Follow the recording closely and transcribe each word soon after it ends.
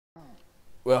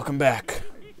Welcome back.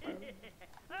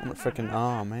 I'm a freaking.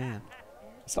 Oh man.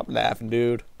 Stop laughing,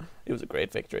 dude. It was a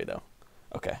great victory, though.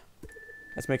 Okay.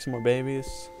 Let's make some more babies.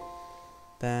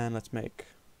 Then let's make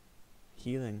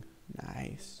healing.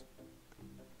 Nice.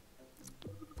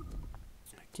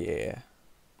 Yeah.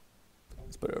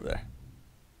 Let's put it over there.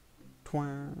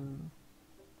 Twang.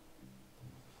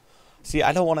 See,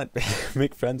 I don't want to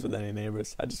make friends with any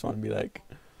neighbors. I just want to be like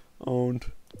owned.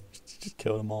 Just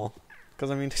kill them all. Because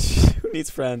I mean, who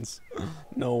needs friends?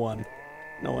 No one.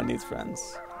 No one needs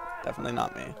friends. Definitely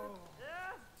not me.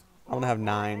 I want to have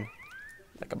 9,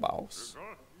 like a boss.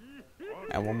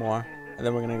 And one more, and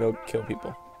then we're gonna go kill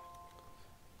people.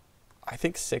 I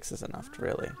think 6 is enough to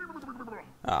really.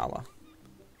 Ah well.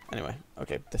 Anyway,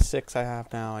 okay, the 6 I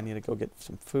have now. I need to go get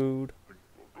some food.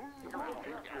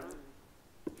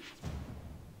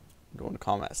 Go into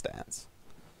combat stance.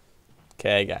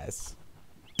 Okay, guys,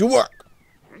 do work.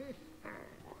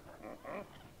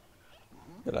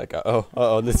 Did I go? Oh,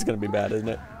 uh-oh, this is gonna be bad, isn't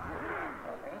it?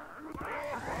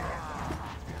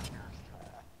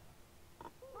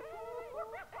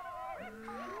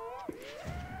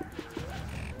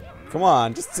 Come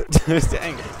on, just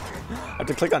dang it. I have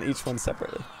to click on each one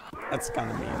separately. That's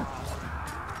kind of mean.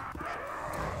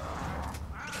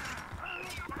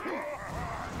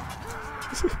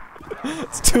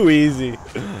 It's too easy.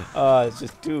 Oh, it's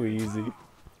just too easy.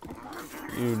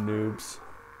 You noobs.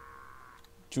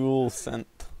 Julescent.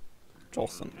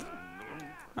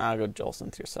 I'll go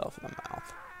Julescent yourself in the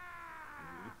mouth.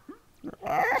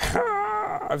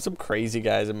 I have some crazy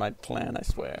guys in my clan, I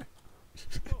swear.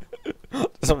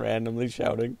 Just randomly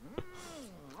shouting.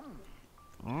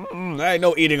 Hey,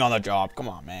 no eating on the job. Come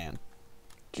on, man.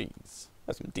 Jeez.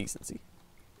 That's some decency.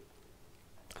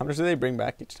 How much do they bring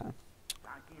back each time?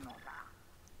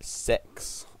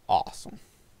 6. Awesome.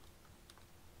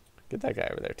 Get that guy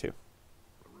over there, too.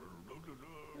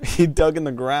 He dug in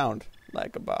the ground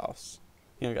like a boss.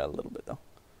 He only got a little bit, though.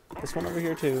 This one over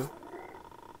here, too.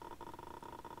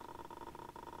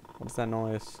 What's that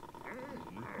noise?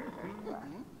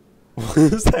 What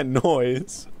is that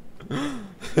noise?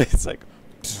 It's like,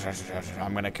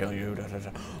 I'm gonna kill you.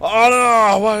 Oh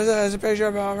no! What is that? It's a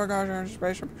spaceship! Oh my gosh! It's a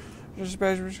spaceship! It's a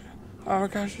spaceship! Oh my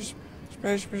gosh! It's a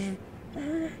spaceship!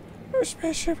 It's a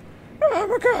spaceship! Oh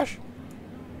my gosh!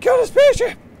 Kill the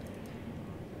spaceship!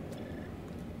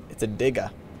 It's a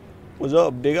digga. What's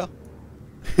up, digga?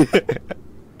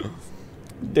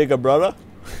 Digga, brother.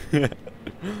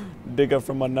 Digga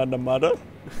from another mother.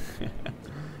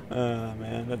 Oh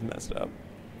man, that's messed up.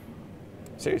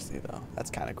 Seriously though,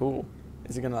 that's kind of cool.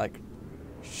 Is he gonna like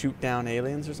shoot down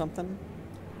aliens or something?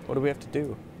 What do we have to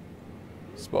do?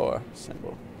 Spore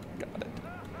symbol. Got it.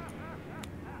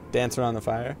 Dance around the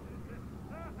fire.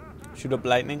 Shoot up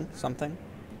lightning. Something.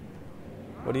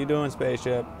 What are you doing,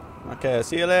 spaceship? Okay,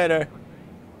 see you later.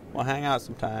 We'll hang out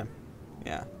sometime.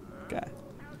 Yeah. Okay.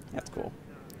 That's cool.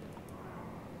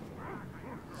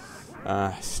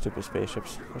 Stupid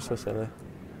spaceships. They're so silly.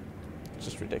 It's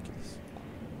just ridiculous.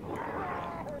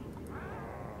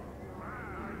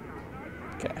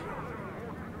 Okay.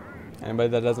 Anybody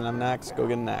that doesn't have an axe, go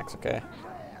get an axe, okay?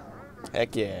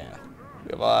 Heck yeah.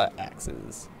 We have our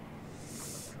axes.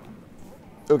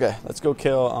 Okay, let's go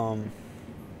kill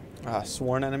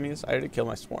sworn enemies. I already killed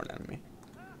my sworn enemy.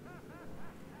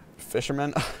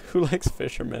 Fisherman? Who likes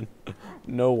fishermen?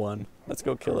 No one. Let's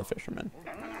go kill a fisherman.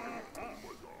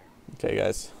 Okay,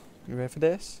 guys. You ready for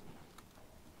this?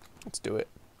 Let's do it.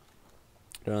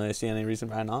 Don't really see any reason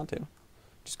why not to.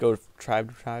 Just go tribe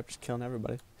to tribe, just killing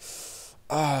everybody.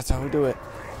 Ah, that's how we do it.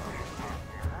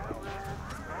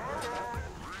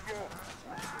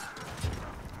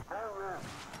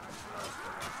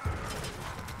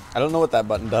 I don't know what that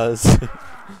button does.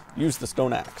 Use the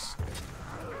stone axe.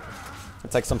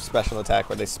 It's like some special attack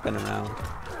where they spin around.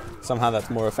 Somehow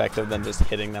that's more effective than just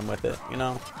hitting them with it, you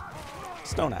know?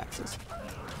 Stone axes.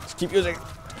 Just keep using it.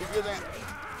 Keep using it.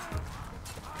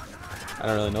 I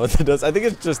don't really know what that does. I think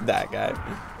it's just that guy.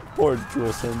 Poor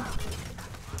Julescent.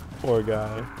 Poor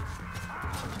guy.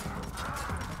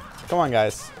 Come on,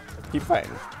 guys. Keep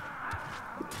fighting.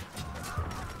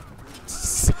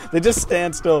 They just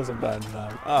stand still sometimes.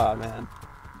 Oh, man.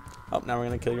 Oh, now we're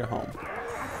going to kill your home.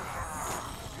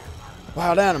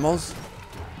 Wild animals.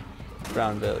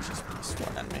 Brown village is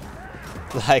sworn enemy.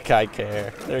 Like I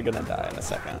care. They're going to die in a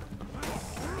second.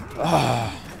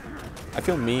 Ah, I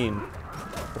feel mean,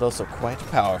 but also quite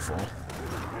powerful.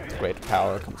 With great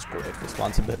power comes great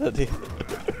responsibility.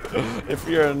 If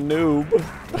you're a noob.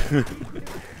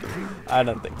 I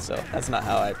don't think so. That's not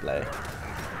how I play.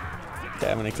 Okay,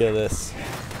 I'm gonna kill this.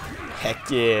 Heck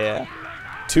yeah.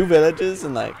 2 villages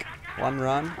in like 1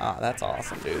 run? Ah, that's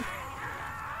awesome, dude.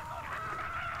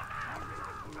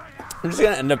 I'm just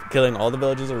gonna end up killing all the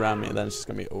villages around me, and then it's just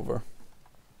gonna be over.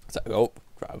 It's like, oh,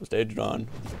 tribal stage done.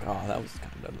 It's like, oh, that was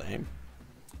kind of lame.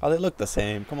 Oh, they look the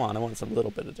same. Come on, I want some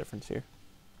little bit of difference here.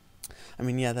 I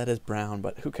mean, yeah, that is brown,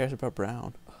 but who cares about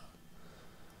brown?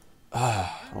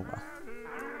 Ah, oh well.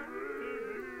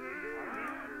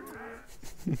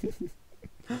 You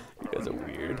guys are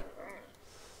weird.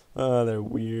 Oh, they're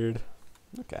weird.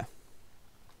 Okay.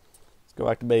 Let's go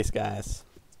back to base, guys.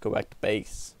 Let's go back to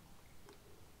base.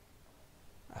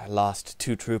 I lost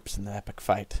 2 troops in the epic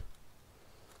fight.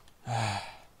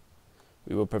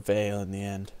 We will prevail in the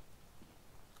end.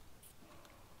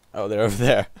 Oh, they're over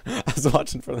there. I was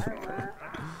watching for them.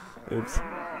 Oops.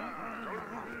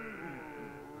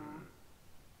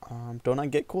 Don't I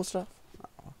get cool stuff?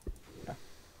 Oh, yeah.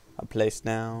 I placed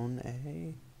down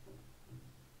a...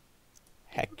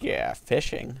 Heck yeah,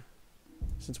 fishing.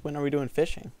 Since when are we doing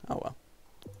fishing? Oh well.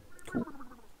 Cool.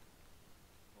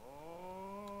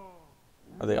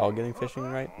 Are they all getting fishing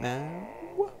right now?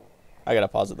 I gotta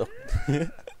pause it though.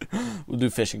 We'll do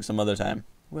fishing some other time.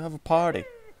 We'll have a party.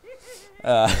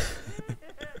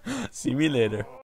 See me later.